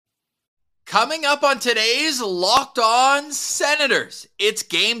Coming up on today's Locked On Senators, it's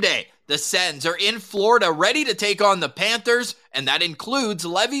game day. The Sens are in Florida ready to take on the Panthers, and that includes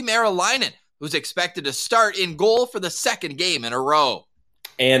Levi Merilainen, who's expected to start in goal for the second game in a row.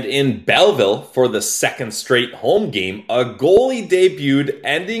 And in Belleville, for the second straight home game, a goalie debuted,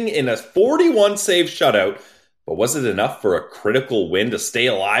 ending in a 41-save shutout. But was it enough for a critical win to stay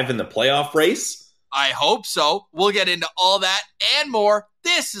alive in the playoff race? I hope so. We'll get into all that and more.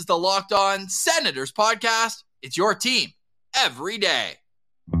 This is the Locked On Senators podcast. It's your team every day.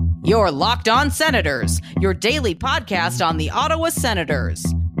 You're Locked On Senators, your daily podcast on the Ottawa Senators.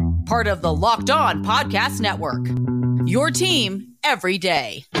 Part of the Locked On Podcast Network. Your team every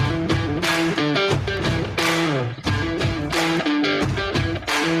day.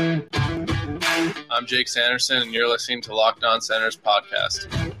 I'm Jake Sanderson, and you're listening to Locked On Senators podcast.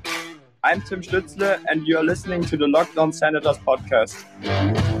 I'm Tim Stützle, and you're listening to the Locked On Senators podcast.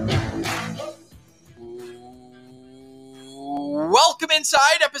 Welcome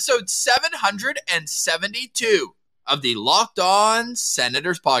inside episode 772 of the Locked On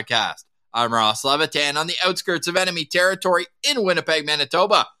Senators podcast. I'm Ross Levitan on the outskirts of enemy territory in Winnipeg,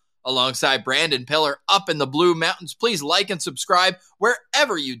 Manitoba, alongside Brandon Pillar up in the Blue Mountains. Please like and subscribe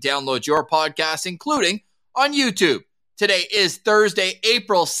wherever you download your podcasts, including on YouTube. Today is Thursday,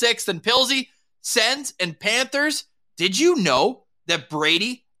 April 6th, and Pilsy, Sens and Panthers. Did you know that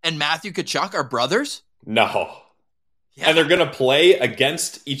Brady and Matthew Tkachuk are brothers? No. Yeah. And they're going to play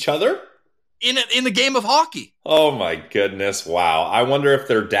against each other? In the game of hockey. Oh my goodness, wow. I wonder if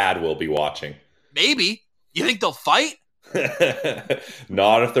their dad will be watching. Maybe. You think they'll fight?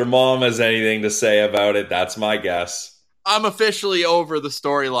 Not if their mom has anything to say about it. That's my guess. I'm officially over the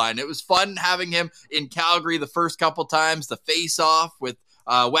storyline. It was fun having him in Calgary the first couple times, the face-off with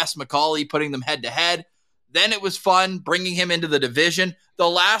Wes McCauley putting them head-to-head. Then it was fun bringing him into the division. The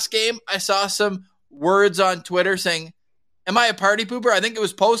last game, I saw some words on Twitter saying, am I a party pooper? I think it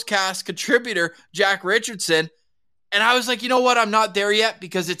was postcast contributor Jack Richardson. And I was like, you know what? I'm not there yet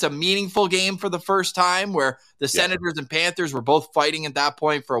because it's a meaningful game for the first time where the Senators and Panthers were both fighting at that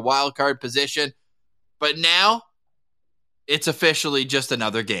point for a wild card position. But now it's officially just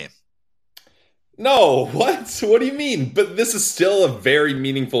another game. No, what? What do you mean? But this is still a very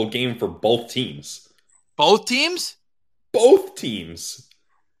meaningful game for both teams. Both teams? Both teams.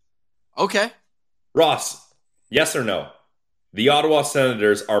 Okay. Ross, yes or no? The Ottawa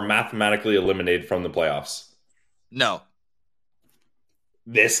Senators are mathematically eliminated from the playoffs. No.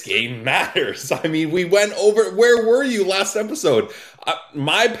 This game matters. I mean, we went over. Where were you last episode?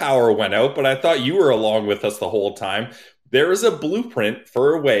 My power went out, but I thought you were along with us the whole time. There is a blueprint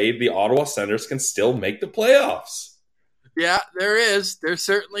for a way the Ottawa Senators can still make the playoffs. Yeah, there is. There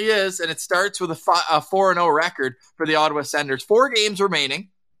certainly is. And it starts with a 4-0 record for the Ottawa Senators. 4 games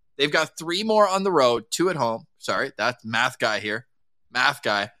remaining. They've got 3 more on the road, 2 at home. Sorry, that's math guy here. Math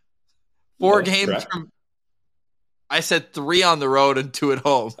guy. 4 games correct. I said 3 on the road and 2 at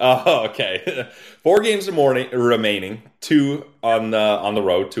home. Oh, okay. 4 games remaining, 2 on the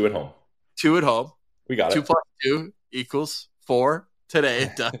road, 2 at home. 2 at home. We got 2 it. plus 2 equals 4. Today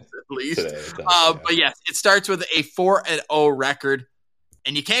it does, at least. Today it does, yeah. But yes, it starts with a 4-0 record.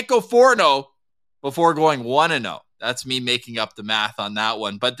 And you can't go 4-0 before going 1-0. That's me making up the math on that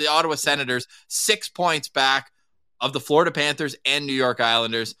one. But the Ottawa Senators, 6 points back of the Florida Panthers and New York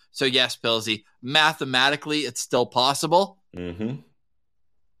Islanders. So yes, Pilsy, mathematically it's still possible,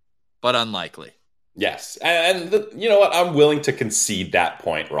 but unlikely. Yes. And you know what? I'm willing to concede that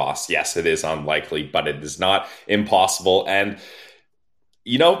point, Ross. Yes, it is unlikely, but it is not impossible. And,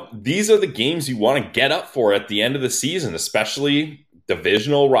 you know, these are the games you want to get up for at the end of the season, especially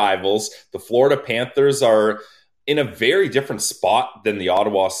divisional rivals. The Florida Panthers are in a very different spot than the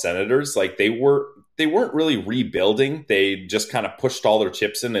Ottawa Senators. Like, they weren't really rebuilding. They just kind of pushed all their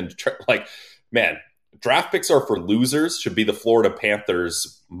chips in and draft picks are for losers should be the Florida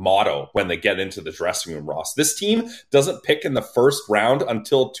Panthers motto when they get into the dressing room, Ross. This team doesn't pick in the first round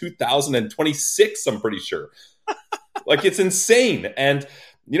until 2026, I'm pretty sure. Like, it's insane. And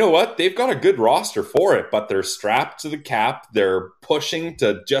you know what? They've got a good roster for it, but they're strapped to the cap. They're pushing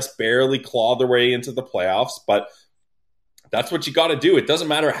to just barely claw their way into the playoffs, but that's what you got to do. It doesn't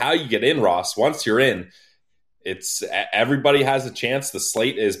matter how you get in, Ross. Once you're in, everybody has a chance. The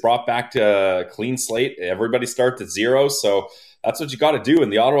slate is brought back to a clean slate. Everybody starts at 0. So that's what you got to do.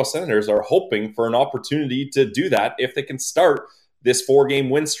 And the Ottawa Senators are hoping for an opportunity to do that if they can start this 4-game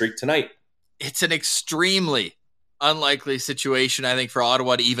win streak tonight. It's an extremely unlikely situation, I think, for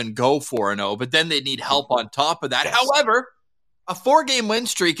Ottawa to even go 4-0, but then they need help on top of that. Yes. However, a 4-game win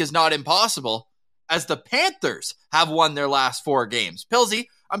streak is not impossible, as the Panthers have won their last 4 games. Pilsy,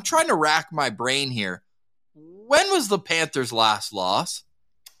 I'm trying to rack my brain here. When was the Panthers' last loss?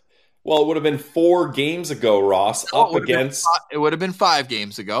 Well, it would have been 4 games ago, Ross, No, up against... It would have been 5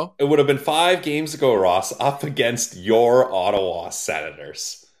 games ago. It would have been 5 games ago, Ross, up against your Ottawa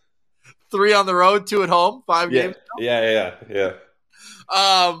Senators. 3 on the road, 2 at home, 5 games ago. Yeah.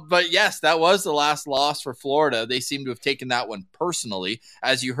 But yes, that was the last loss for Florida. They seem to have taken that one personally,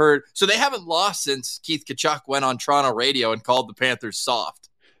 as you heard. So they haven't lost since Keith Tkachuk went on Toronto radio and called the Panthers soft.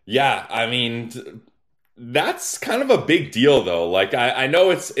 Yeah, I mean, that's kind of a big deal, though. Like, I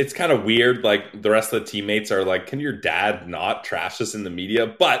know it's kind of weird. Like, the rest of the teammates are like, can your dad not trash us in the media?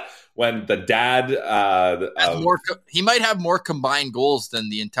 But when the dad... he might have more combined goals than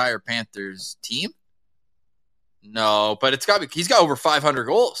the entire Panthers team. No, but he's got over 500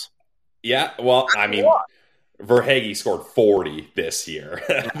 goals. Yeah, well, I mean, Verhaeghe scored 40 this year.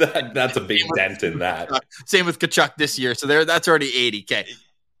 That's a big dent in that. Same with Tkachuk this year. So that's already 80K.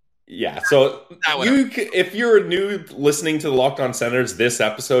 Yeah, so if you're new listening to the Locked On Senators this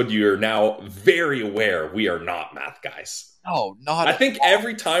episode, you're now very aware we are not math guys. No, not I think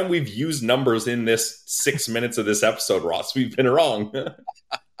every time we've used numbers in this 6 minutes of this episode, Ross, we've been wrong.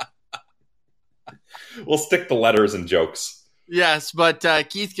 We'll stick to letters and jokes. Yes, but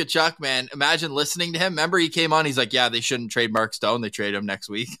Keith Tkachuk, man, imagine listening to him. Remember he came on, he's like, yeah, they shouldn't trade Mark Stone. They trade him next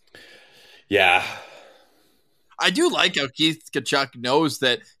week. Yeah. I do like how Keith Tkachuk knows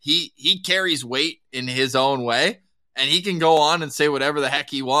that he carries weight in his own way, and he can go on and say whatever the heck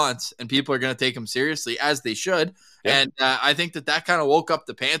he wants, and people are going to take him seriously, as they should. Yeah. And I think that kind of woke up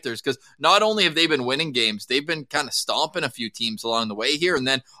the Panthers, because not only have they been winning games, they've been kind of stomping a few teams along the way here, and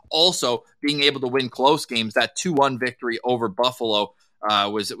then also being able to win close games. That 2-1 victory over Buffalo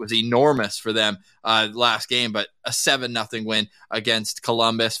was enormous for them last game, but a 7-0 win against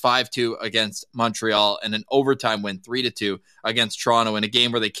Columbus, 5-2 against Montreal, and an overtime win 3-2 against Toronto in a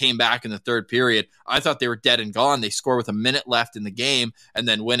game where they came back in the third period. I thought they were dead and gone. They score with a minute left in the game and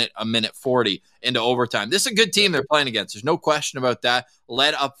then win it a minute 40 into overtime. This is a good team they're playing against. There's no question about that.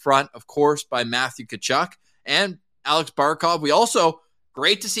 Led up front, of course, by Matthew Tkachuk and Alex Barkov. We also...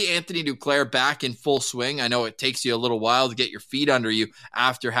 Great to see Anthony Duclair back in full swing. I know it takes you a little while to get your feet under you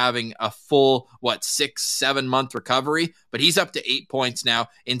after having a full, 6-7 month recovery, but he's up to 8 points now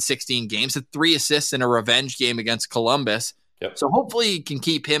in 16 games, had 3 assists in a revenge game against Columbus. Yep. So hopefully you can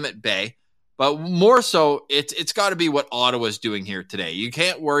keep him at bay. But more so, it's got to be what Ottawa's doing here today. You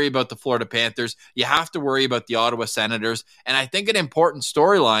can't worry about the Florida Panthers. You have to worry about the Ottawa Senators. And I think an important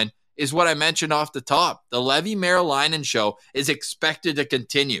storyline is what I mentioned off the top. The Levy-Merrilainen show is expected to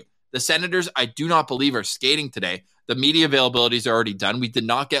continue. The Senators, I do not believe, are skating today. The media availability is already done. We did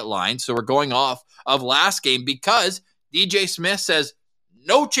not get lines, so we're going off of last game because DJ Smith says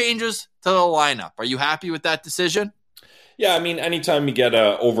no changes to the lineup. Are you happy with that decision? Yeah, I mean, anytime you get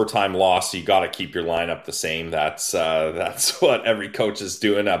an overtime loss, you got to keep your lineup the same. That's what every coach is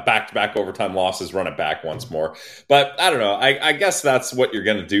doing. Back-to-back overtime losses, run it back once more. But I don't know. I guess that's what you're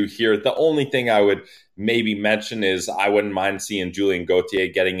going to do here. The only thing I would maybe mention is I wouldn't mind seeing Julien Gauthier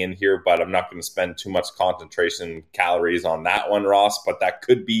getting in here, but I'm not going to spend too much concentration calories on that one, Ross. But that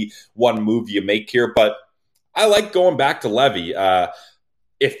could be one move you make here. But I like going back to Levy.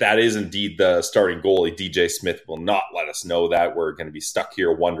 If that is indeed the starting goalie, DJ Smith will not let us know that. We're going to be stuck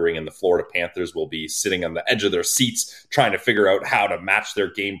here wondering, and the Florida Panthers will be sitting on the edge of their seats trying to figure out how to match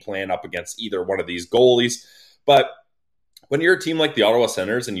their game plan up against either one of these goalies. But when you're a team like the Ottawa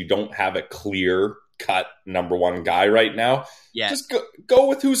Senators and you don't have a clear-cut number one guy right now, just go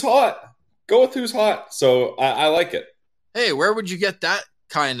with who's hot. Go with who's hot. So I like it. Hey, where would you get that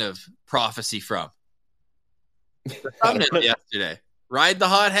kind of prophecy from? The thumbnail yesterday. Ride the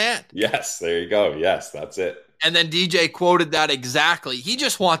hot hand. Yes, there you go. Yes, that's it. And then DJ quoted that exactly. He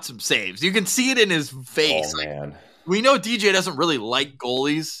just wants some saves. You can see it in his face. Oh, man. We know DJ doesn't really like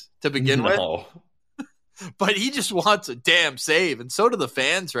goalies to begin with. But he just wants a damn save. And so do the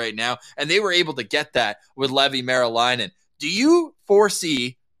fans right now. And they were able to get that with Levy-Merrilainen. Do you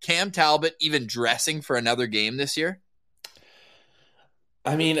foresee Cam Talbot even dressing for another game this year?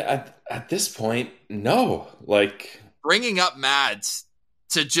 I mean, at this point, no. Bringing up Mads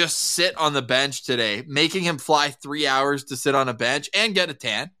to just sit on the bench today, making him fly 3 hours to sit on a bench and get a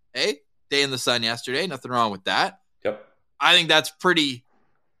tan. Hey, day in the sun yesterday. Nothing wrong with that. Yep. I think that's pretty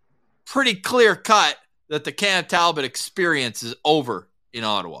clear cut that the Cam Talbot experience is over in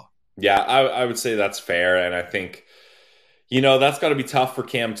Ottawa. Yeah, I would say that's fair. And I think, that's got to be tough for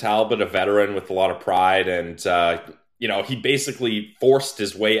Cam Talbot, a veteran with a lot of pride. And, he basically forced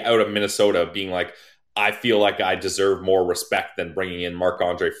his way out of Minnesota being like, I feel like I deserve more respect than bringing in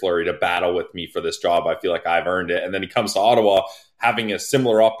Marc-Andre Fleury to battle with me for this job. I feel like I've earned it. And then he comes to Ottawa, having a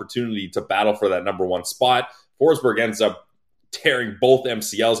similar opportunity to battle for that number one spot. Forsberg ends up tearing both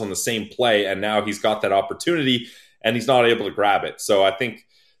MCLs on the same play, and now he's got that opportunity, and he's not able to grab it. So I think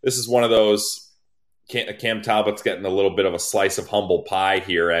this is one of those, Cam Talbot's getting a little bit of a slice of humble pie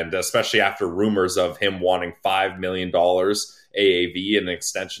here, and especially after rumors of him wanting $5 million AAV in an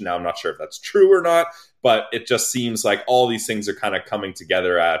extension. Now, I'm not sure if that's true or not, but it just seems like all these things are kind of coming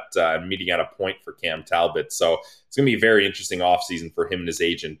together at meeting at a point for Cam Talbot. So it's going to be a very interesting offseason for him and his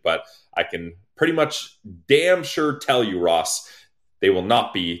agent, but I can pretty much damn sure tell you, Ross, they will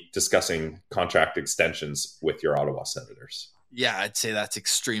not be discussing contract extensions with your Ottawa Senators. Yeah, I'd say that's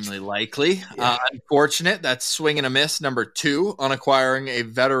extremely likely. Yeah. Unfortunate. That's swing and a miss, number 2 on acquiring a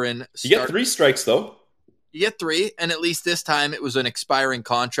veteran. You get 3 strikes, though. You get 3, and at least this time it was an expiring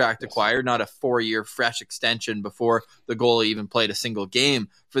contract acquired, not a 4-year fresh extension before the goalie even played a single game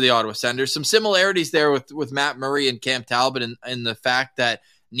for the Ottawa Senators. Some similarities there with Matt Murray and Cam Talbot in the fact that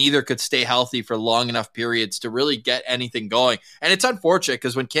neither could stay healthy for long enough periods to really get anything going. And it's unfortunate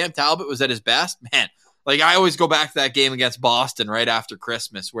because when Cam Talbot was at his best, man, like I always go back to that game against Boston right after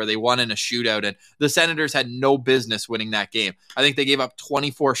Christmas where they won in a shootout and the Senators had no business winning that game. I think they gave up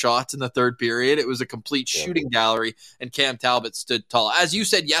 24 shots in the third period. It was a complete shooting gallery and Cam Talbot stood tall. As you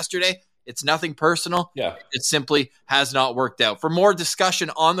said yesterday, it's nothing personal. Yeah. It simply has not worked out. For more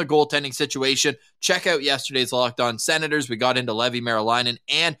discussion on the goaltending situation, check out yesterday's Locked On Senators. We got into Levi Marilainen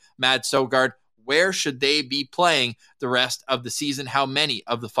and Mads Søgaard. Where should they be playing the rest of the season? How many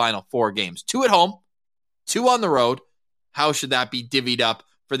of the final 4 games? 2 at home, 2 on the road. How should that be divvied up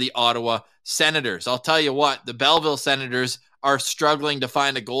for the Ottawa Senators? I'll tell you what, the Belleville Senators are struggling to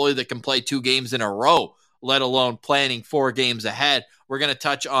find a goalie that can play 2 games in a row, let alone planning 4 games ahead. We're going to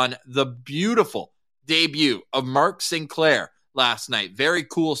touch on the beautiful debut of Mark Sinclair last night. Very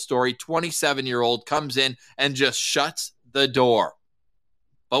cool story. 27-year-old comes in and just shuts the door.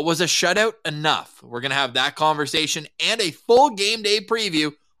 But was a shutout enough? We're going to have that conversation and a full game day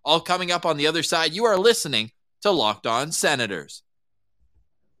preview all coming up on the other side. You are listening to Locked On Senators.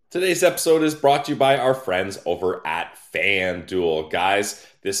 Today's episode is brought to you by our friends over at FanDuel. Guys,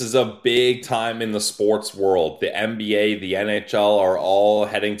 this is a big time in the sports world. The NBA, the NHL are all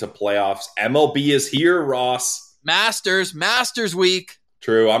heading to playoffs. MLB is here, Ross. Masters week.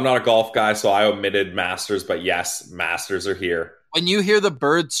 True. I'm not a golf guy, so I omitted Masters, but yes, Masters are here. When you hear the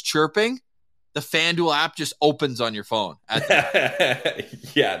birds chirping, the FanDuel app just opens on your phone.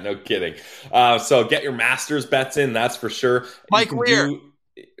 Yeah, no kidding. So get your Masters bets in, that's for sure. Mike Weir.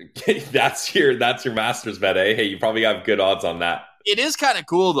 That's your Masters bet, eh? Hey, you probably have good odds on that. It is kind of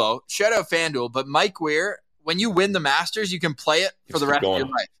cool, though. Shout out FanDuel. But Mike Weir, when you win the Masters, you can play it for the rest of your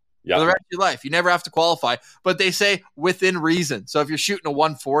life. Yep. For the rest of your life. You never have to qualify. But they say within reason. So if you're shooting a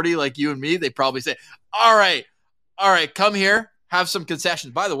 140 like you and me, they probably say, all right, come here, have some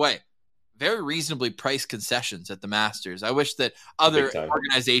concessions. By the way, very reasonably priced concessions at the Masters. I wish that other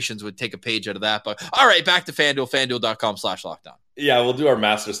organizations would take a page out of that. But all right, back to FanDuel, FanDuel.com/lockdown. Yeah, we'll do our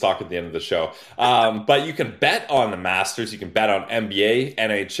Masters talk at the end of the show. But you can bet on the Masters. You can bet on NBA,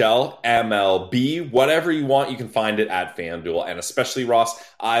 NHL, MLB, whatever you want. You can find it at FanDuel. And especially, Ross,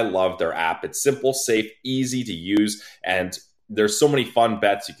 I love their app. It's simple, safe, easy to use, and there's so many fun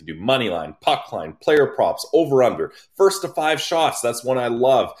bets. You can do money line, puck line, player props, over under, first to 5 shots. That's one I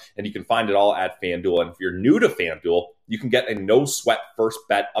love. And you can find it all at FanDuel. And if you're new to FanDuel, you can get a no sweat first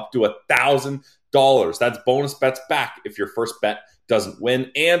bet up to $1,000. That's bonus bets back if your first bet doesn't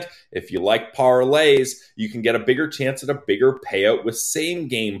win. And if you like parlays, you can get a bigger chance at a bigger payout with same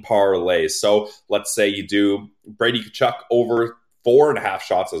game parlays. So let's say you do Brady Tkachuk over 4.5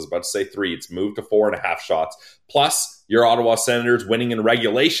 shots. I was about to say 3. It's moved to 4.5 shots. Plus, your Ottawa Senators winning in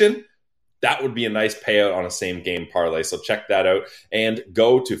regulation. That would be a nice payout on a same game parlay. So check that out and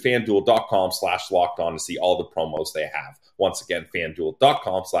go to FanDuel.com/lockedon to see all the promos they have. Once again,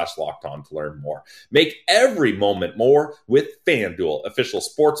 FanDuel.com/lockedon to learn more. Make every moment more with FanDuel, official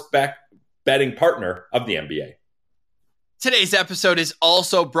sports betting partner of the NBA. Today's episode is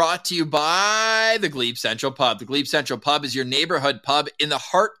also brought to you by the Glebe Central Pub. The Glebe Central Pub is your neighborhood pub in the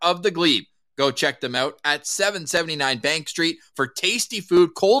heart of the Glebe. Go check them out at 779 Bank Street for tasty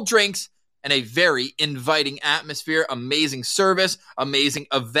food, cold drinks, and a very inviting atmosphere. Amazing service, amazing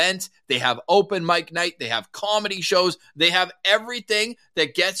event. They have open mic night. They have comedy shows. They have everything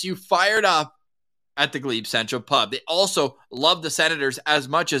that gets you fired up at the Glebe Central Pub. They also love the Senators as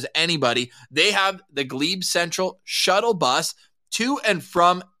much as anybody. They have the Glebe Central shuttle bus to and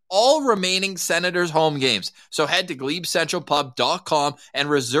from all remaining Senators home games. So head to GlebeCentralPub.com and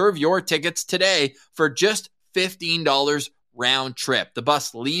reserve your tickets today for just $15 round trip. The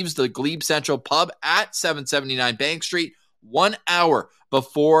bus leaves the Glebe Central Pub at 779 Bank Street, 1 hour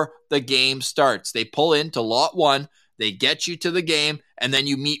before the game starts. They pull into lot 1, they get you to the game, and then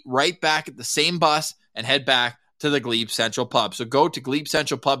you meet right back at the same bus and head back to the Glebe Central Pub. So go to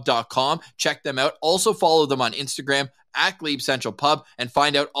GlebeCentralPub.com, check them out. Also follow them on Instagram at Glebe Central Pub and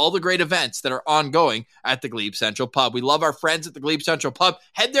find out all the great events that are ongoing at the Glebe Central Pub. We love our friends at the Glebe Central Pub.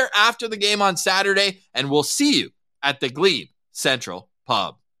 Head there after the game on Saturday, and we'll see you at the Glebe Central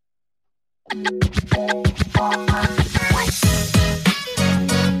Pub.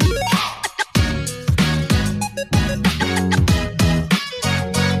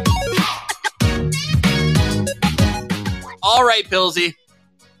 All right, Pillsy.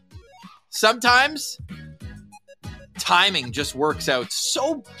 Sometimes timing just works out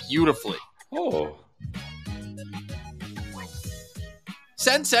so beautifully. Oh.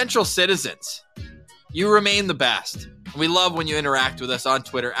 Send Central citizens, you remain the best. We love when you interact with us on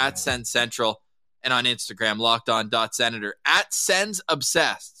Twitter at Send Central and on Instagram, lockedon.senator, at Sens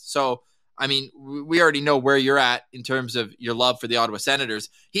Obsessed. So, I mean, we already know where you're at in terms of your love for the Ottawa Senators.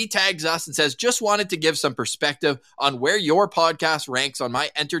 He tags us and says, just wanted to give some perspective on where your podcast ranks on my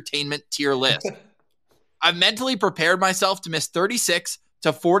entertainment tier list. I've mentally prepared myself to miss 36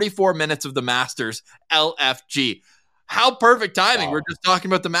 to 44 minutes of the Masters LFG. How perfect timing. Wow. We're just talking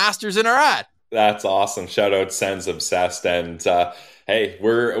about the Masters in our ad. That's awesome. Shout out Sens Obsessed. And hey,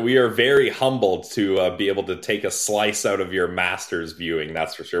 we are very humbled to be able to take a slice out of your Masters viewing,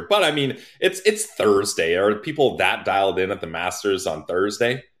 that's for sure. But I mean, it's Thursday. Are people that dialed in at the Masters on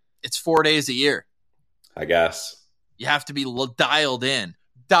Thursday? It's 4 days a year. I guess. You have to be dialed in.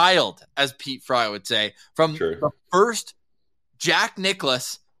 Dialed, as Pete Fry would say. From the first, Jack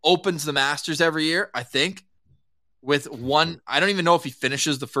Nicklaus opens the Masters every year, I think, with one. I don't even know if he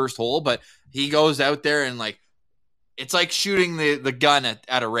finishes the first hole, but he goes out there and it's like shooting the gun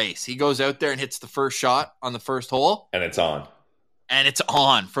at a race. He goes out there and hits the first shot on the first hole. And it's on. And it's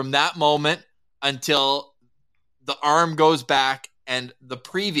on from that moment until the arm goes back and the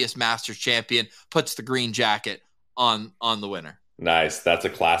previous Masters champion puts the green jacket on the winner. Nice. That's a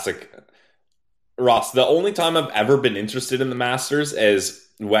classic. Ross, the only time I've ever been interested in the Masters is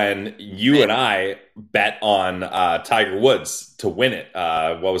when you and I bet on Tiger Woods to win it.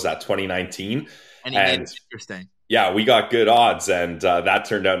 What was that, 2019? And he made it interesting. Yeah, we got good odds, and that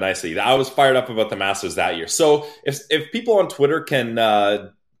turned out nicely. I was fired up about the Masters that year. So if people on Twitter can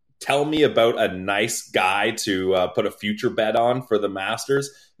tell me about a nice guy to put a future bet on for the Masters,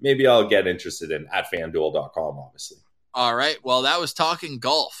 maybe I'll get interested in at FanDuel.com, obviously. All right. Well, that was talking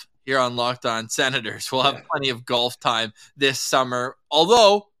golf here on Locked On Senators. We'll have plenty of golf time this summer,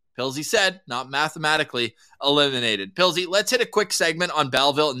 although Pilsy said not mathematically eliminated. Pilsy, let's hit a quick segment on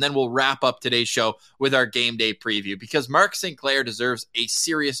Belleville, and then we'll wrap up today's show with our game day preview, because Mark Sinclair deserves a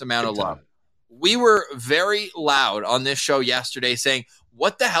serious amount of love. We were very loud on this show yesterday saying,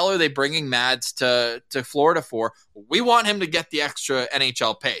 what the hell are they bringing Mads to Florida for? We want him to get the extra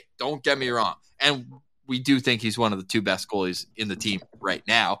NHL pay. Don't get me wrong. And we do think he's one of the two best goalies in the team right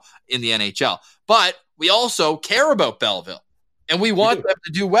now in the NHL. But we also care about Belleville, and we want them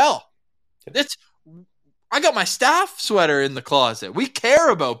to do well. I got my staff sweater in the closet. We care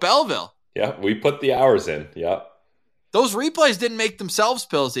about Belleville. Yeah, we put the hours in. Yeah. Those replays didn't make themselves,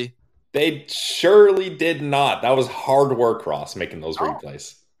 Pilsy. They surely did not. That was hard work, Ross, making those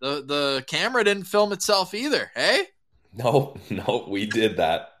replays. The camera didn't film itself either, hey? No, we did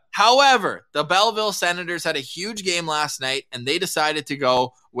that. However, the Belleville Senators had a huge game last night, and they decided to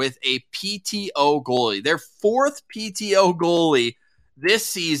go with a PTO goalie. Their fourth PTO goalie this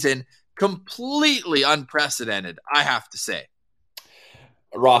season, completely unprecedented, I have to say.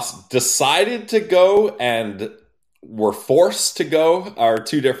 Ross, decided to go and were forced to go are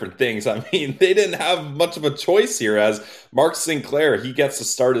two different things. I mean, they didn't have much of a choice here, as Mark Sinclair, he gets to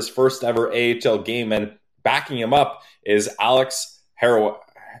start his first ever AHL game, and backing him up is Alex Harowarski.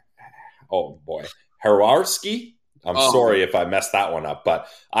 I'm sorry if I messed that one up, but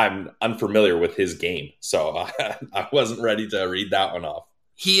I'm unfamiliar with his game, so I wasn't ready to read that one off.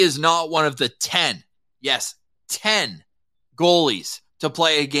 He is not one of the 10 goalies to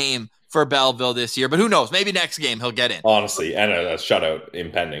play a game for Belleville this year, but who knows? Maybe next game he'll get in. Honestly, and a shutout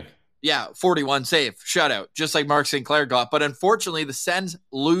impending. Yeah, 41 save, shutout, just like Mark Sinclair got. But unfortunately, the Sens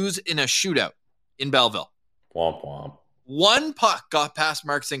lose in a shootout in Belleville. Womp womp. One puck got past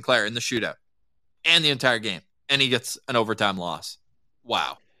Mark Sinclair in the shootout and the entire game, and he gets an overtime loss.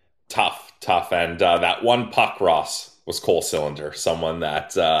 Wow. Tough. And that one puck, Ross, was Cole Cylinder, someone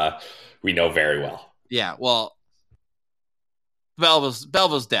that we know very well. Yeah, well,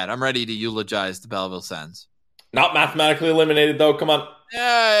 Belleville's dead. I'm ready to eulogize the Belleville Sens. Not mathematically eliminated, though. Come on.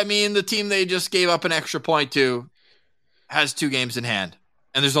 Yeah, I mean, the team they just gave up an extra point to has 2 games in hand,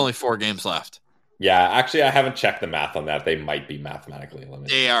 and there's only 4 games left. Yeah, actually, I haven't checked the math on that. They might be mathematically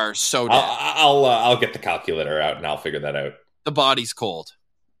eliminated. They are so dead. I'll get the calculator out and I'll figure that out. The body's cold.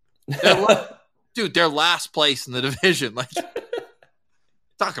 Dude, they're last place in the division. Like,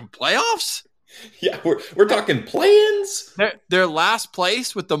 talking playoffs? Yeah, we're talking play-ins. They're last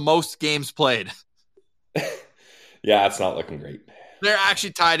place with the most games played. Yeah, it's not looking great. They're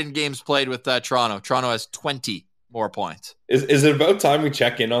actually tied in games played with Toronto. Toronto has 20 more points. Is it about time we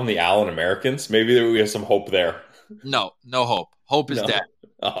check in on the Allen Americans? Maybe we have some hope there. No hope. Hope is dead.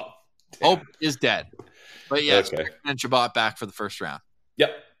 Oh, hope is dead. But yes, okay. And Shabbat back for the first round.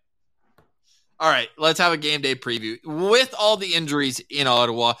 Yep. All right, let's have a game day preview. With all the injuries in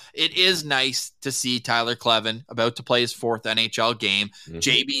Ottawa, it is nice to see Tyler Clevin about to play his 4th NHL game. Mm-hmm.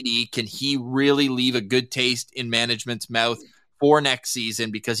 JBD, can he really leave a good taste in management's mouth for next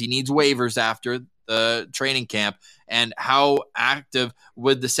season, because he needs waivers after the training camp? And how active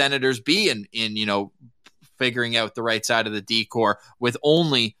would the Senators be in figuring out the right side of the decor with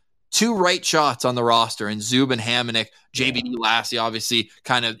only 2 right shots on the roster, and Zub and Hamonic, JBD Lassie obviously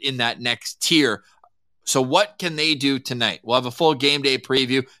kind of in that next tier. So what can they do tonight? We'll have a full game day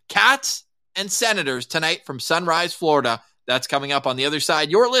preview. Cats and Senators tonight from Sunrise, Florida. That's coming up on the other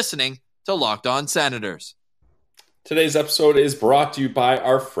side. You're listening to Locked On Senators. Today's episode is brought to you by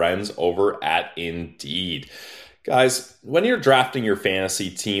our friends over at Indeed. Guys, when you're drafting your fantasy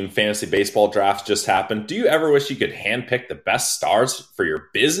team, fantasy baseball drafts just happened, do you ever wish you could handpick the best stars for your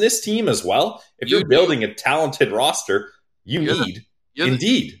business team as well? If you're building a talented roster, you need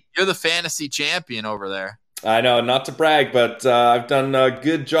Indeed. You're the fantasy champion over there. I know, not to brag, but I've done a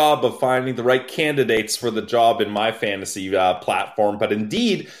good job of finding the right candidates for the job in my fantasy platform. But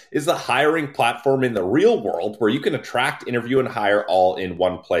Indeed is the hiring platform in the real world where you can attract, interview, and hire all in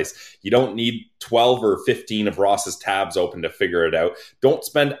one place. You don't need 12 or 15 of Ross's tabs open to figure it out. Don't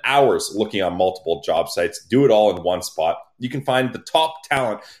spend hours looking on multiple job sites. Do it all in one spot. You can find the top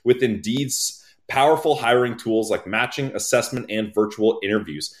talent with Indeed's powerful hiring tools like matching, assessment, and virtual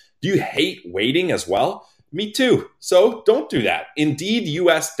interviews. Do you hate waiting as well? Me too. So don't do that. Indeed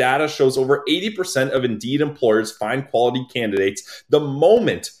US data shows over 80% of Indeed employers find quality candidates the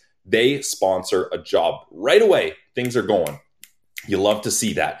moment they sponsor a job. Right away, things are going. You love to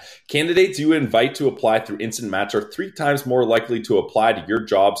see that. Candidates you invite to apply through Instant Match are 3 times more likely to apply to your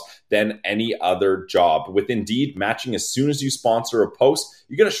jobs than any other job. With Indeed matching as soon as you sponsor a post,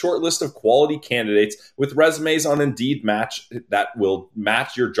 you get a short list of quality candidates with resumes on Indeed Match that will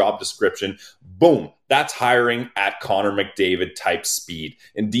match your job description. Boom. That's hiring at Connor McDavid type speed.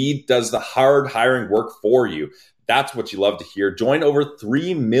 Indeed does the hard hiring work for you. That's what you love to hear. Join over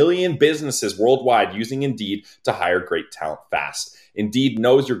 3 million businesses worldwide using Indeed to hire great talent fast. Indeed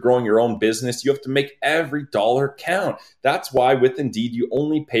knows you're growing your own business. You have to make every dollar count. That's why with Indeed, you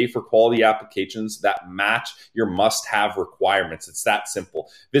only pay for quality applications that match your must-have requirements. It's that simple.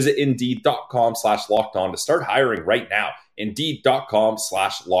 Visit Indeed.com/lockedon to start hiring right now.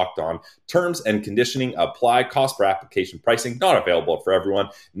 Indeed.com/lockedon. Terms and conditioning apply. Cost per application pricing not available for everyone.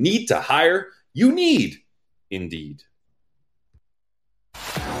 Need to hire? You need Indeed.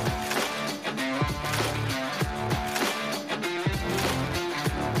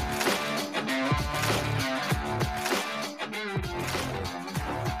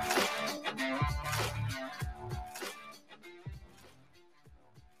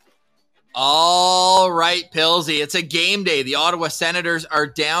 All right, Pillsy. It's a game day. The Ottawa Senators are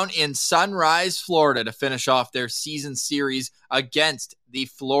down in Sunrise, Florida to finish off their season series against the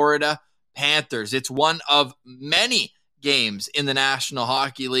Florida Panthers. It's one of many games in the National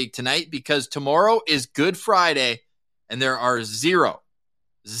Hockey League tonight because tomorrow is Good Friday and there are zero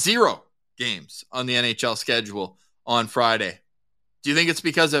games on the NHL schedule on Friday. Do you think it's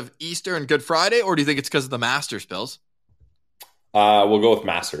because of Easter and Good Friday, or do you think it's because of the Masters, Bills? We'll go with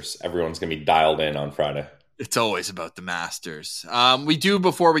Masters. Everyone's going to be dialed in on Friday. It's always about the Masters. We do,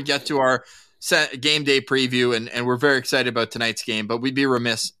 before we get to our game day preview, and we're very excited about tonight's game, but we'd be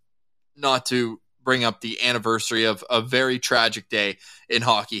remiss not to bring up the anniversary of a very tragic day in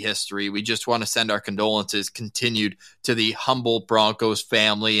hockey history. We just want to send our condolences continued to the Humboldt Broncos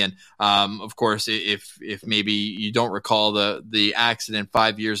family. And of course, if maybe you don't recall the accident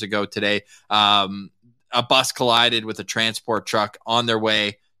 5 years ago today, a bus collided with a transport truck on their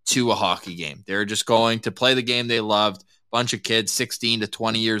way to a hockey game. They're just going to play the game they loved. Bunch of kids, 16 to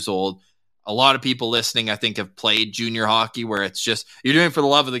 20 years old. A lot of people listening, I think, have played junior hockey where it's just, you're doing it for the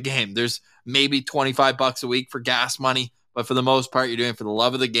love of the game. There's maybe $25 a week for gas money, but for the most part, you're doing it for the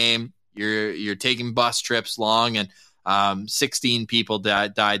love of the game. You're taking bus trips long, and 16 people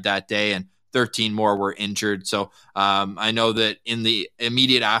died that day. And 13 more were injured. So I know that in the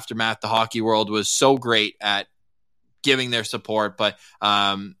immediate aftermath, the hockey world was so great at giving their support, but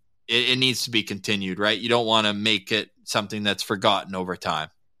it needs to be continued, right? You don't want to make it something that's forgotten over time.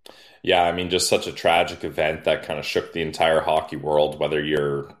 Yeah, I mean, just such a tragic event that kind of shook the entire hockey world, whether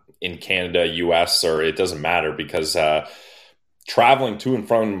you're in Canada, US, or it doesn't matter, because traveling to and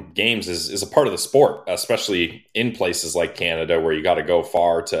from games is a part of the sport, especially in places like Canada where you got to go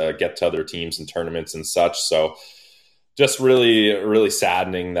far to get to other teams and tournaments and such. So just really, really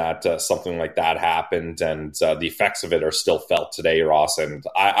saddening that something like that happened, and the effects of it are still felt today, Ross. And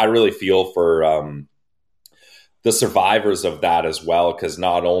I really feel for the survivors of that as well, because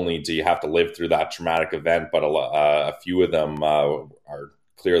not only do you have to live through that traumatic event, but a few of them are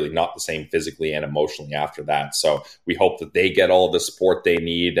clearly not the same physically and emotionally after that. So we hope that they get all the support they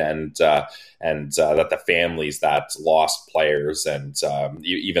need, and that the families that lost players, and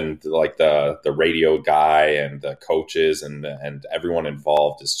even like the radio guy and the coaches and everyone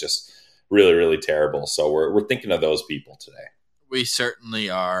involved is just really, really terrible. So we're thinking of those people today. We certainly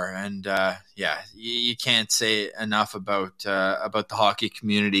are, and you can't say enough about the hockey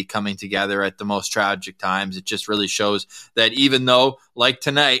community coming together at the most tragic times. It just really shows that even though, like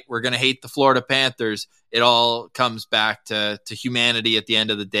tonight, we're going to hate the Florida Panthers, it all comes back to humanity at the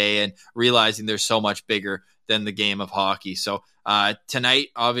end of the day, and realizing there's so much bigger than the game of hockey. So tonight,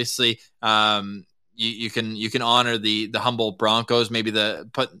 obviously, you can honor the Humboldt Broncos, maybe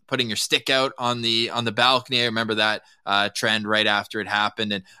putting your stick out on the balcony. I remember that trend right after it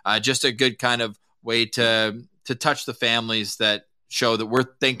happened, and just a good kind of way to touch the families that show that we're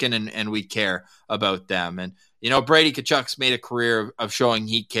thinking and we care about them. And Brady Tkachuk's made a career of showing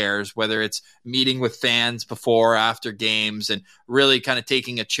he cares, whether it's meeting with fans before or after games and really kind of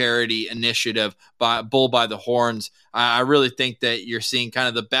taking a charity initiative bull by the horns. I really think that you're seeing kind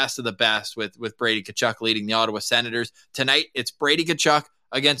of the best of the best with Brady Tkachuk leading the Ottawa Senators. Tonight, it's Brady Tkachuk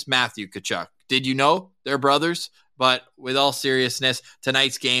against Matthew Tkachuk. Did you know they're brothers? But with all seriousness,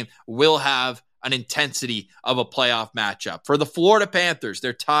 tonight's game will have an intensity of a playoff matchup. For the Florida Panthers,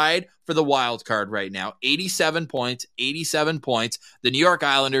 they're tied for the wild card right now. 87 points. The New York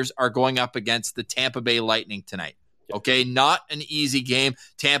Islanders are going up against the Tampa Bay Lightning tonight. Okay, not an easy game.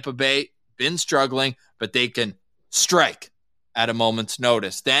 Tampa Bay been struggling, but they can strike at a moment's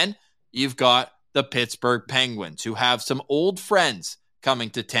notice. Then you've got the Pittsburgh Penguins, who have some old friends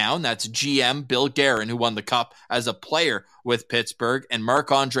coming to town. That's GM Bill Guerin, who won the Cup as a player with Pittsburgh, and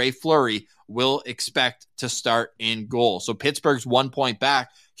Marc-Andre Fleury will expect to start in goal. So Pittsburgh's 1 point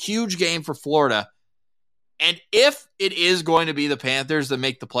back. Huge game for Florida. And if it is going to be the Panthers that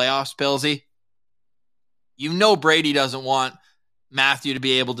make the playoffs, Pilsy, Brady doesn't want Matthew to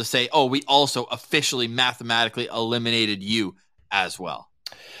be able to say, oh, we also officially mathematically eliminated you as well.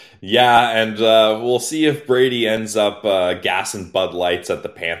 Yeah, and we'll see if Brady ends up gassing Bud Lights at the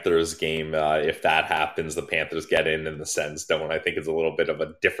Panthers game. If that happens, the Panthers get in the Sens don't. I think it's a little bit of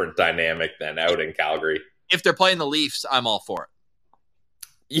a different dynamic than out in Calgary. If they're playing the Leafs, I'm all for it.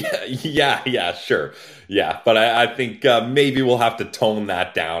 Yeah, sure. Yeah, but I think maybe we'll have to tone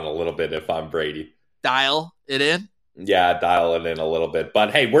that down a little bit if I'm Brady. Dial it in? Yeah, dial it in a little bit.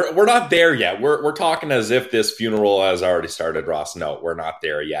 But hey, we're not there yet. We're talking as if this funeral has already started, Ross. No, we're not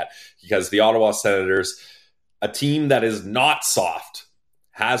there yet, because the Ottawa Senators, a team that is not soft,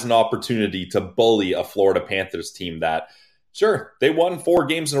 has an opportunity to bully a Florida Panthers team that, sure, they won 4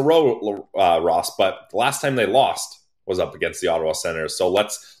 games in a row, Ross, but the last time they lost was up against the Ottawa Senators. So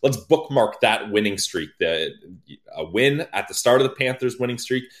let's bookmark that winning streak. A win at the start of the Panthers winning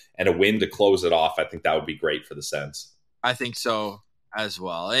streak and a win to close it off. I think that would be great for the Sens. I think so as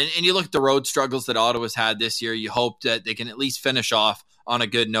well. And you look at the road struggles that Ottawa's had this year. You hope that they can at least finish off on a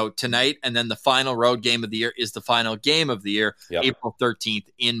good note tonight. And then the final road game of the year is the final game of the year, yep. April 13th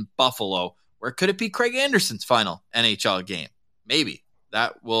in Buffalo. Where could it be Craig Anderson's final NHL game? Maybe.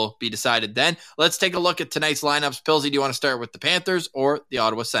 That will be decided then. Let's take a look at tonight's lineups. Pilsy, do you want to start with the Panthers or the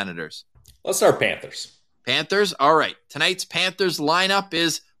Ottawa Senators? Let's start Panthers. Panthers? All right. Tonight's Panthers lineup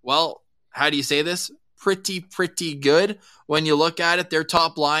is, well, how do you say this? Pretty good. When you look at it, their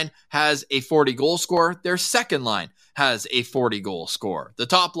top line has a 40-goal scorer. Their second line has a 40-goal scorer. The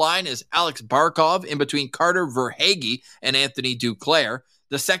top line is Alex Barkov in between Carter Verhaeghe and Anthony Duclair.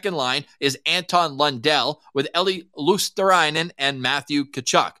 The second line is Anton Lundell with Eli Luosterainen and Matthew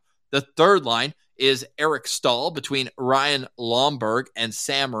Tkachuk. The third line is Eric Stahl between Ryan Lomberg and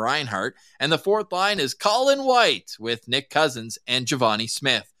Sam Reinhart. And the fourth line is Colin White with Nick Cousins and Giovanni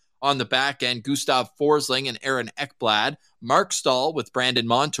Smith. On the back end, Gustav Forsling and Aaron Ekblad, Mark Stahl with Brandon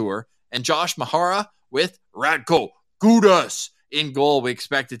Montour, and Josh Mahara with Radko Gudas In goal, we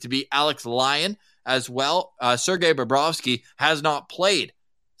expect it to be Alex Lyon as well. Sergei Bobrovsky has not played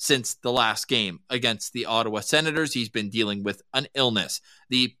since the last game against the Ottawa Senators. He's been dealing with an illness.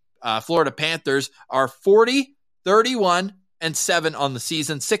 The Florida Panthers are 40, 31, and 7 on the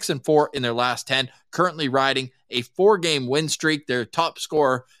season, 6-4 in their last 10, currently riding a 4-game win streak. Their top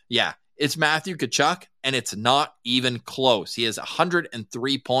scorer, it's Matthew Tkachuk, and it's not even close. He has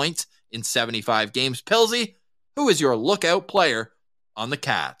 103 points in 75 games. Pilsy, who is your lookout player on the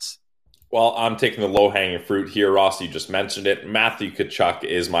Cats? Well, I'm taking the low-hanging fruit here, Ross. You just mentioned it. Matthew Tkachuk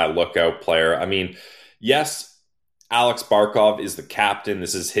is my lookout player. I mean, yes, Alex Barkov is the captain.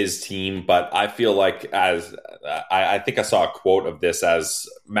 This is his team, but I feel like I think I saw a quote of this as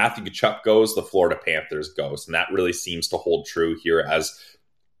Matthew Tkachuk goes, the Florida Panthers goes, and that really seems to hold true here as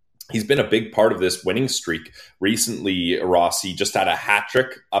he's been a big part of this winning streak. Recently, Rossi just had a hat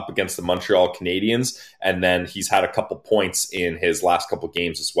trick up against the Montreal Canadiens, and then he's had a couple points in his last couple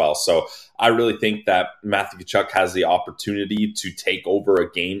games as well. So I really think that Matthew Tkachuk has the opportunity to take over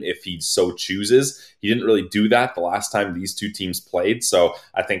a game if he so chooses. He didn't really do that the last time these two teams played. So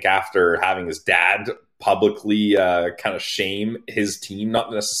I think after having his dad publicly kind of shame his team,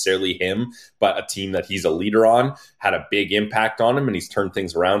 not necessarily him, but a team that he's a leader on, had a big impact on him, and he's turned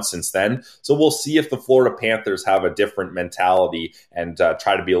things around since then. So we'll see if the Florida Panthers have a different mentality and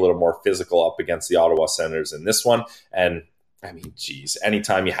try to be a little more physical up against the Ottawa Senators in this one. And I mean, geez,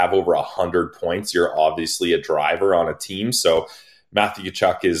 anytime you have over 100 points, you're obviously a driver on a team. So Matthew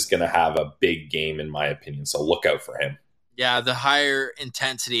Tkachuk is going to have a big game, in my opinion. So look out for him. Yeah, the higher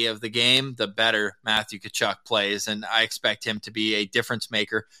intensity of the game, the better Matthew Tkachuk plays, and I expect him to be a difference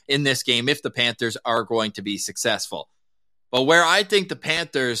maker in this game if the Panthers are going to be successful. But where I think the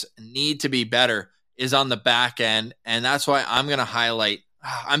Panthers need to be better is on the back end, and that's why I'm going to highlight,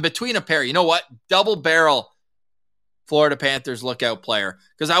 I'm between a pair. You know what? Double barrel Florida Panthers lookout player,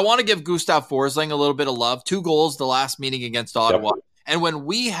 because I want to give Gustav Forsling a little bit of love. 2 goals the last meeting against Ottawa. Yep. And when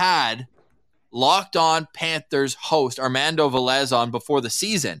we had Locked On Panthers host Armando Velez on before the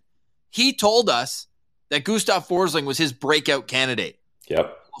season, he told us that Gustav Forsling was his breakout candidate. Yep.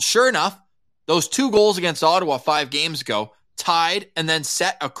 Well, sure enough, those 2 goals against Ottawa 5 games ago tied and then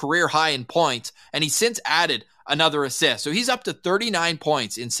set a career high in points, and he's since added another assist. So he's up to 39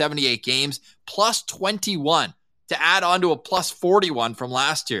 points in 78 games, plus 21 to add on to a plus 41 from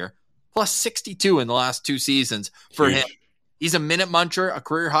last year, plus 62 in the last 2 seasons for him. He's a minute muncher, a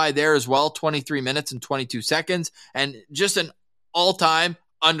career high there as well, 23 minutes and 22 seconds, and just an all-time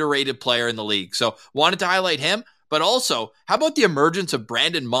underrated player in the league. So wanted to highlight him, but also, how about the emergence of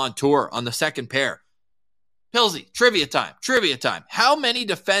Brandon Montour on the second pair? Pilsy, trivia time. How many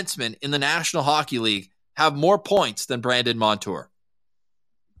defensemen in the National Hockey League have more points than Brandon Montour?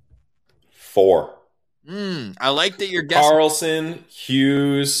 4. I like that you're guessing. Carlson,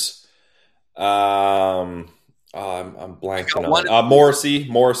 Hughes, I'm blanking on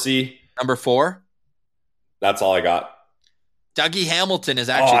Morrissey. Number 4. That's all I got. Dougie Hamilton is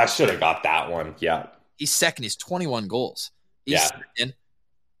actually. I should have got that one. Yeah. He's second. He's 21 goals. He's second.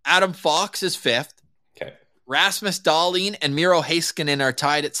 Adam Fox is 5th. Okay. Rasmus Dahlin and Miro Heiskanen are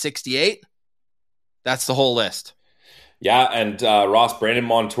tied at 68. That's the whole list. Yeah, and Ross, Brandon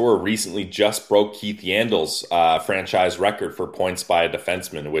Montour recently just broke Keith Yandel's franchise record for points by a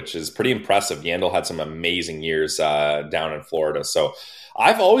defenseman, which is pretty impressive. Yandel had some amazing years down in Florida. So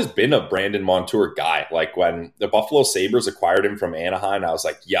I've always been a Brandon Montour guy. Like when the Buffalo Sabres acquired him from Anaheim, I was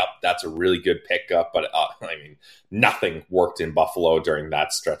like, yep, that's a really good pickup. But nothing worked in Buffalo during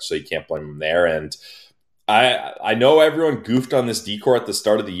that stretch, so you can't blame him there. And I know everyone goofed on this decor at the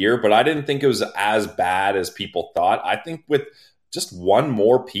start of the year, but I didn't think it was as bad as people thought. I think with just one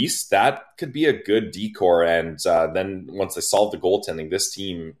more piece, that could be a good decor. And then once they solve the goaltending, this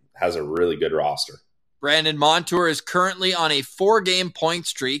team has a really good roster. Brandon Montour is currently on a 4-game point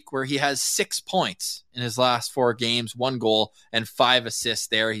streak where he has 6 points in his last 4 games, 1 goal and 5 assists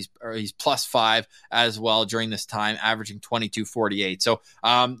there. He's plus 5 as well during this time, averaging 22.48. So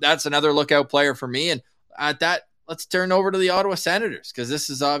that's another lookout player for me. And at that, let's turn over to the Ottawa Senators, because this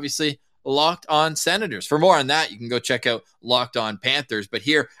is obviously Locked On Senators. For more on that, you can go check out Locked On Panthers. But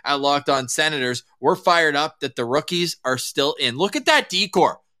here at Locked On Senators, we're fired up that the rookies are still in. Look at that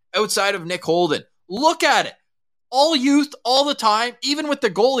decor outside of Nick Holden. Look at it. All youth, all the time, even with the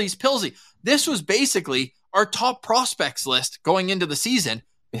goalies. Pilsy, this was basically our top prospects list going into the season.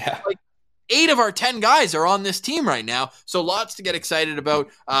 Yeah. 8 of our 10 guys are on this team right now. So lots to get excited about,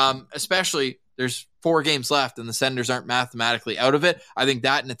 especially there's 4 games left and the Senators aren't mathematically out of it. I think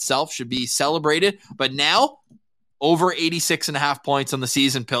that in itself should be celebrated. But now, over 86.5 points on the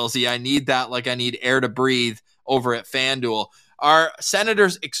season, Pilsy. I need that like I need air to breathe over at FanDuel. Our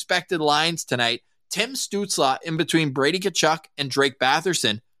Senators' expected lines tonight: Tim Stützle in between Brady Tkachuk and Drake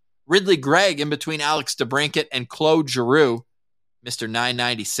Batherson. Ridley Gregg in between Alex DeBrincat and Claude Giroux. Mr.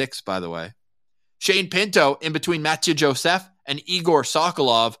 996, by the way. Shane Pinto in between Mathieu Joseph and Igor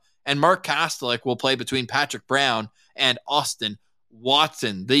Sokolov. And Mark Kastelik will play between Patrick Brown and Austin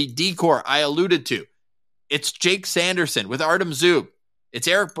Watson. The decor I alluded to. It's Jake Sanderson with Artem Zub. It's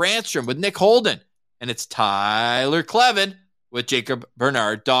Eric Brandstrom with Nick Holden. And it's Tyler Klevin with Jacob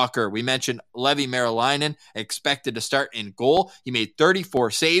Bernard Docker. We mentioned Levi Marilainen expected to start in goal. He made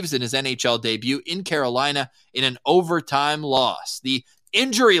 34 saves in his NHL debut in Carolina in an overtime loss. The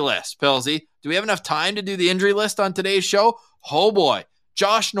injury list, Pilsy. Do we have enough time to do the injury list on today's show? Oh boy.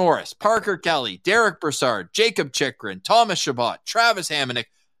 Josh Norris, Parker Kelly, Derek Brassard, Jacob Chikrin, Thomas Chabot, Travis Hamonic,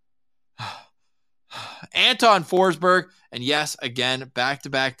 Anton Forsberg, and yes, again,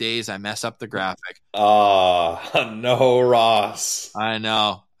 back-to-back days, I mess up the graphic. No, Ross. I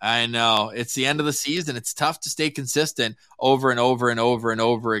know. It's the end of the season. It's tough to stay consistent over and over and over and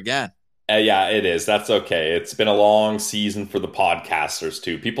over again. Yeah, it is. That's okay. It's been a long season for the podcasters,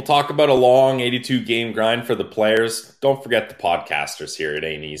 too. People talk about a long 82-game grind for the players. Don't forget the podcasters here. It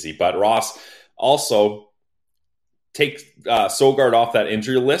ain't easy. But, Ross, also take Sogard off that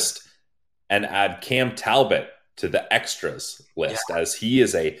injury list and add Cam Talbot to the extras list, as he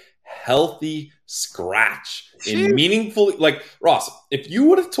is a healthy scratch in meaningful, like, Ross, if you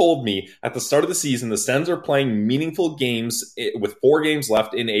would have told me at the start of the season the Sens are playing meaningful games with 4 games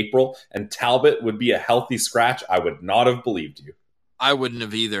left in April and Talbot would be a healthy scratch, I would not have believed you. I wouldn't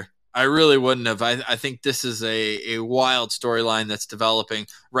have either. I really wouldn't have. I think this is a wild storyline that's developing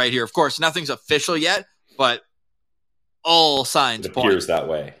right here. Of course, nothing's official yet, but all signs point. It appears that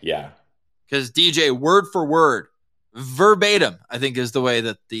way, yeah. Because DJ, word for word, verbatim, I think is the way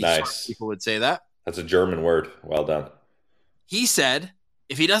that the people would say that. That's a German word. Well done. He said,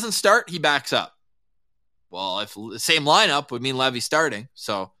 if he doesn't start, he backs up. Well, if the same lineup would mean Levy starting,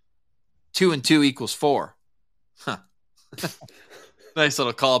 so 2 and 2 equals 4. Huh. Nice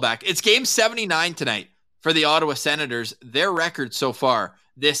little callback. It's game 79 tonight for the Ottawa Senators. Their record so far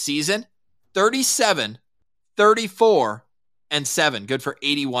this season, 37, 34, and 7. Good for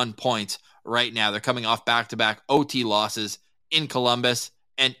 81 points right now. They're coming off back-to-back OT losses in Columbus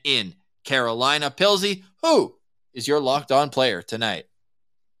and in Carolina. Pilsy, who is your locked-on player tonight?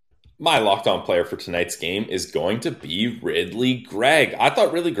 My locked-on player for tonight's game is going to be Ridley Gregg. I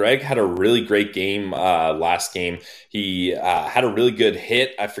thought Ridley Gregg had a really great game last game. He had a really good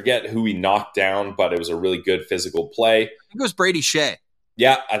hit. I forget who he knocked down, but it was a really good physical play. I think it was Brady Shea.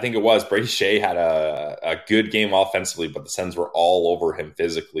 Yeah, I think it was. Brady Shea had a good game offensively, but the Sens were all over him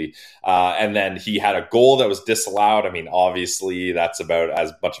physically. And then he had a goal that was disallowed. I mean, obviously, that's about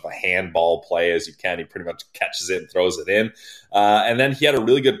as much of a handball play as you can. He pretty much catches it and throws it in. And then he had a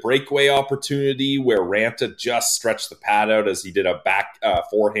really good breakaway opportunity where Ranta just stretched the pad out as he did a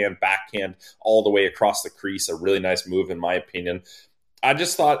forehand, backhand all the way across the crease. A really nice move, in my opinion. I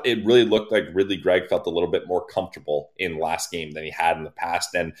just thought it really looked like Ridley Gregg felt a little bit more comfortable in last game than he had in the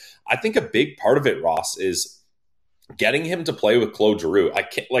past. And I think a big part of it, Ross, is getting him to play with Claude Giroux. I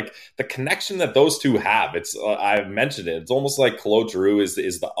can't, like, the connection that those two have. It's I've mentioned it. It's almost like Claude Giroux is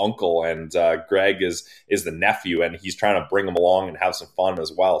the uncle and Gregg is the nephew, and he's trying to bring him along and have some fun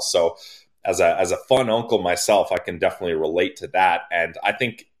as well. So as a fun uncle myself, I can definitely relate to that. And I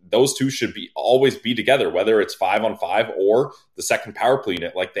think those two should always be together, whether it's 5-on-5 or the second power play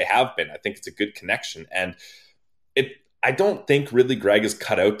unit like they have been. I think it's a good connection. And I don't think Ridley Gregg is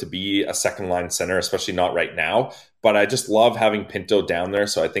cut out to be a second line center, especially not right now. But I just love having Pinto down there.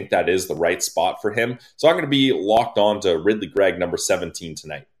 So I think that is the right spot for him. So I'm going to be locked on to Ridley Gregg, number 17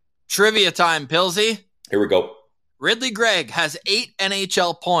 tonight. Trivia time, Pilsy. Here we go. Ridley Gregg has 8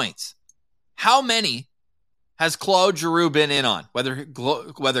 NHL points. How many has Claude Giroux been in on? Whether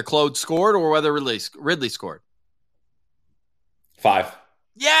Claude scored or whether Ridley scored? 5.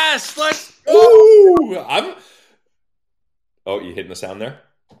 Yes, let's. Ooh, Oh, you hitting the sound there?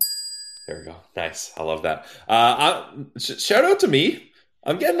 There we go. Nice. I love that. Shout out to me.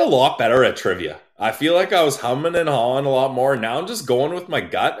 I'm getting a lot better at trivia. I feel like I was humming and hawing a lot more. Now I'm just going with my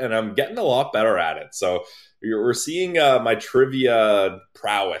gut, and I'm getting a lot better at it. So we're seeing my trivia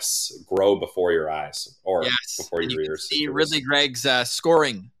prowess grow before your eyes, or before your ears. See Ridley Gregg's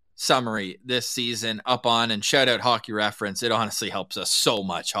scoring summary this season up on, and shout out Hockey Reference. It honestly helps us so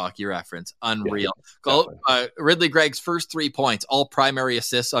much. Hockey Reference, unreal. Yeah, Ridley Gregg's first 3 points, all primary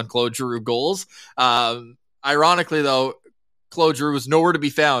assists on Claude Giroux goals. Ironically, though, Claude Giroux was nowhere to be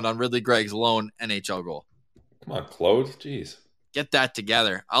found on Ridley Gregg's lone NHL goal. Come on, Claude. Jeez. Get that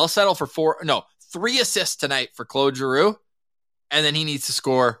together. I'll settle for 3 assists tonight for Claude Giroux. and then he needs to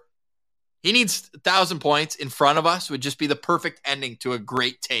score. He needs 1,000 points in front of us would just be the perfect ending to a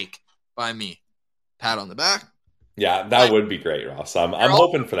great take by me. Pat on the back. Yeah, that would be great, Ross. I'm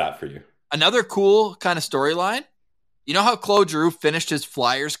hoping for that for you. Another cool kind of storyline. You know how Claude Giroux finished his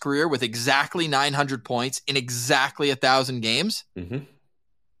Flyers career with exactly 900 points in exactly 1,000 games? Mm-hmm.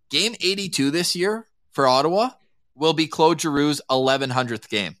 Game 82 this year for Ottawa will be Claude Giroux's 1,100th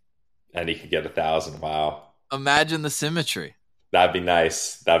game. And he could get 1,000. Wow. Imagine the symmetry. That'd be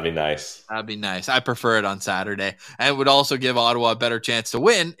nice. That'd be nice. I prefer it on Saturday. And it would also give Ottawa a better chance to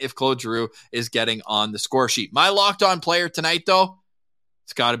win if Claude Giroux is getting on the score sheet. My locked-on player tonight, though,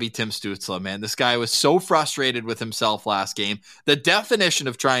 it's got to be Tim Stützle, man. This guy was so frustrated with himself last game. The definition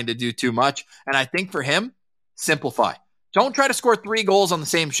of trying to do too much. And I think for him, simplify. Don't try to score 3 goals on the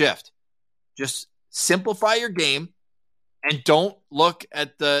same shift. Just simplify your game and don't look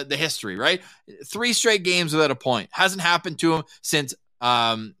at the history, right? 3 straight games without a point. Hasn't happened to him since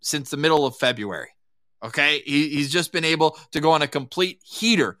the middle of February. Okay? He's just been able to go on a complete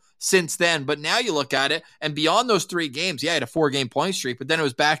heater since then. But now you look at it, and beyond those 3 games, he had a 4-game point streak, but then it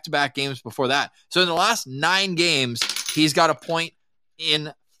was back-to-back games before that. So in the last 9 games, he's got a point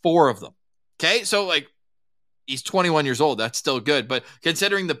in 4 of them. Okay? So, he's 21 years old. That's still good. But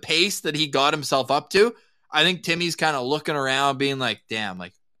considering the pace that he got himself up to, I think Timmy's kind of looking around being like, damn,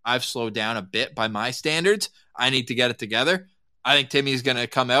 I've slowed down a bit by my standards. I need to get it together. I think Timmy's going to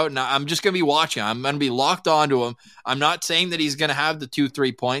come out, and I'm just going to be watching. I'm going to be locked onto him. I'm not saying that he's going to have the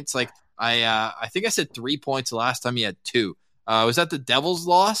 2-3 points. I think I said 3 points the last time he had 2. Was that the Devils'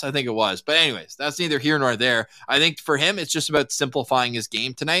 loss? I think it was. But anyways, that's neither here nor there. I think for him, it's just about simplifying his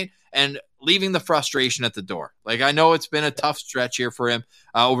game tonight and leaving the frustration at the door. I know it's been a tough stretch here for him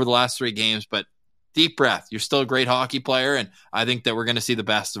over the last 3 games, but deep breath. You're still a great hockey player, and I think that we're going to see the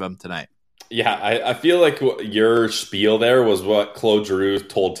best of him tonight. Yeah, I feel like your spiel there was what Claude Giroux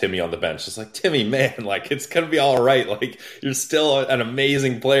told Timmy on the bench. It's like, Timmy, man, it's going to be all right. You're still an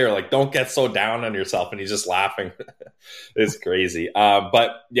amazing player. Don't get so down on yourself. And he's just laughing. It's crazy.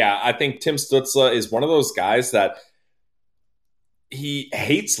 But yeah, I think Tim Stützle is one of those guys that he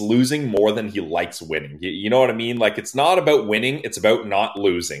hates losing more than he likes winning. You know what I mean? It's not about winning. It's about not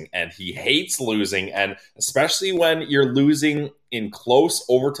losing. And he hates losing. And especially when you're losing in close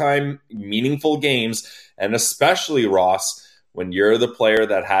overtime, meaningful games. And especially, Ross, when you're the player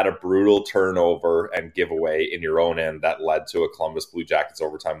that had a brutal turnover and giveaway in your own end that led to a Columbus Blue Jackets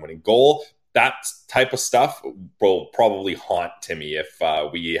overtime winning goal. That type of stuff will probably haunt Timmy if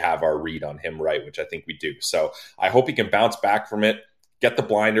we have our read on him right, which I think we do. So I hope he can bounce back from it, get the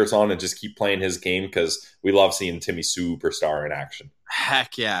blinders on, and just keep playing his game because we love seeing Timmy superstar in action.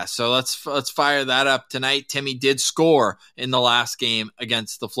 Heck yeah. So let's fire that up tonight. Timmy did score in the last game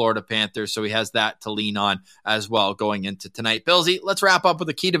against the Florida Panthers, so he has that to lean on as well going into tonight. Billsy, let's wrap up with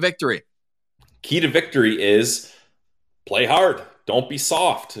a key to victory. Key to victory is play hard. Don't be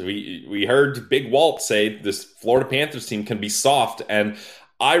soft. We heard Big Walt say this Florida Panthers team can be soft, and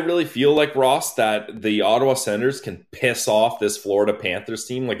I really feel like, Ross, that the Ottawa Senators can piss off this Florida Panthers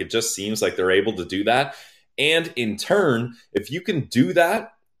team. It just seems like they're able to do that. And in turn, if you can do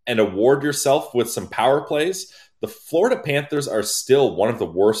that and award yourself with some power plays, the Florida Panthers are still one of the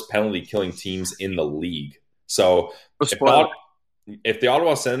worst penalty killing teams in the league. So if the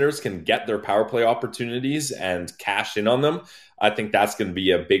Ottawa Senators can get their power play opportunities and cash in on them, I think that's going to be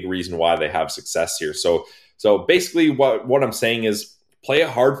a big reason why they have success here. So basically what I'm saying is play a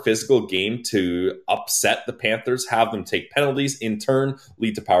hard physical game to upset the Panthers, have them take penalties, in turn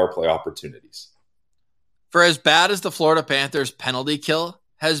lead to power play opportunities. For as bad as the Florida Panthers penalty kill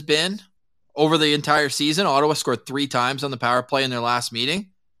has been over the entire season, Ottawa scored 3 times on the power play in their last meeting.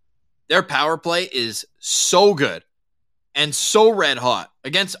 Their power play is so good and so red hot.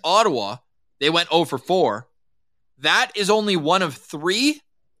 Against Ottawa, they went 0 for 4. That is only one of 3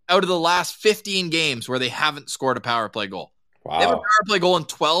 out of the last 15 games where they haven't scored a power play goal. Wow. They have a power play goal in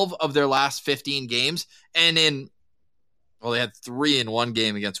 12 of their last 15 games. And they had 3 in one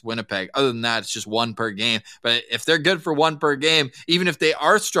game against Winnipeg. Other than that, it's just 1 per game. But if they're good for 1 per game, even if they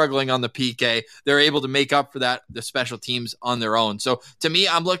are struggling on the PK, they're able to make up for that, the special teams on their own. So to me,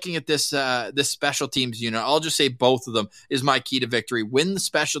 I'm looking at this special teams unit. I'll just say both of them is my key to victory. Win the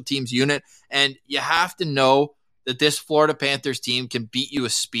special teams unit, and you have to know that this Florida Panthers team can beat you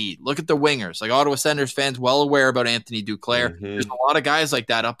with speed. Look at the wingers. Ottawa Senators fans well aware about Anthony Duclair. Mm-hmm. There's a lot of guys like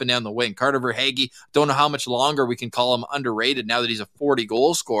that up and down the wing. Carter Verhaeghe, don't know how much longer we can call him underrated now that he's a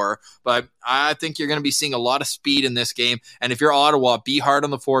 40-goal scorer, but I think you're going to be seeing a lot of speed in this game. And if you're Ottawa, be hard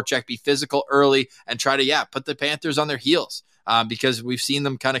on the forecheck, be physical early, and try to, put the Panthers on their heels. because we've seen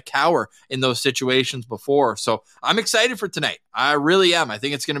them kind of cower in those situations before. So I'm excited for tonight. I really am. I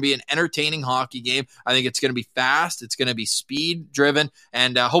think it's going to be an entertaining hockey game. I think it's going to be fast. It's going to be speed driven,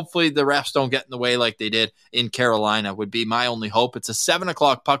 and hopefully the refs don't get in the way like they did in Carolina would be my only hope. It's a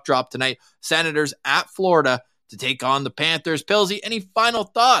 7:00 puck drop tonight. Senators at Florida to take on the Panthers. Pilsy, any final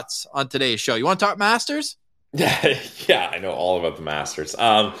thoughts on today's show? You want to talk Masters? Yeah, I know all about the Masters.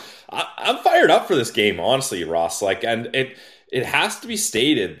 I'm fired up for this game, honestly, Ross. And it has to be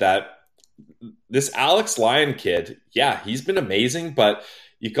stated that this Alex Lyon kid, yeah, he's been amazing, but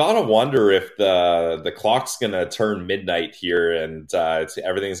you gotta wonder if the clock's gonna turn midnight here and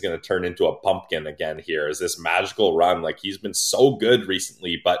everything's gonna turn into a pumpkin again here. Is this magical run? He's been so good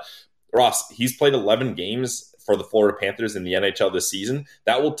recently, but Ross, he's played 11 games for the Florida Panthers in the NHL this season.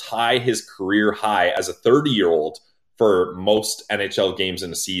 That will tie his career high as a 30-year-old for most NHL games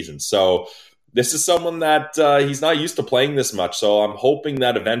in a season. So this is someone that he's not used to playing this much. So I'm hoping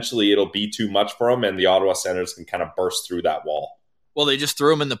that eventually it'll be too much for him and the Ottawa Senators can kind of burst through that wall. Well, they just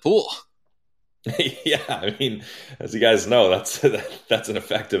threw him in the pool. Yeah, I mean, as you guys know, that's an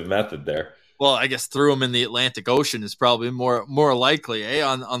effective method there. Well, I guess threw him in the Atlantic Ocean is probably more likely,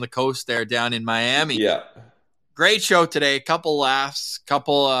 on the coast there down in Miami. Yeah. Great show today. Couple laughs,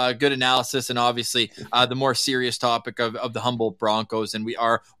 couple good analysis, and obviously the more serious topic of the Humboldt Broncos. And we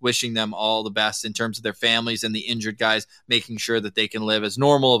are wishing them all the best in terms of their families and the injured guys, making sure that they can live as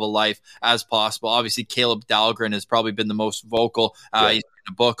normal of a life as possible. Obviously, Caleb Dahlgren has probably been the most vocal. He's written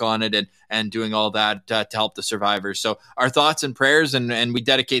a book on it and doing all that to help the survivors. So our thoughts and prayers, and we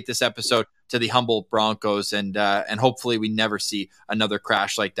dedicate this episode to the Humboldt Broncos, and hopefully we never see another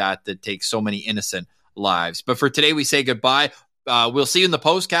crash like that takes so many innocent lives. But for today, we say goodbye. We'll see you in the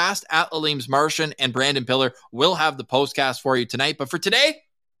postcast at Aleem's Martian, and Brandon Pillar will have the postcast for you tonight. But for today,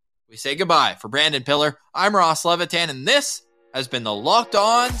 we say goodbye. For Brandon Pillar, I'm Ross Levitan, and this has been the Locked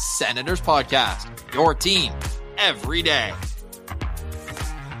On Senators podcast, your team every day.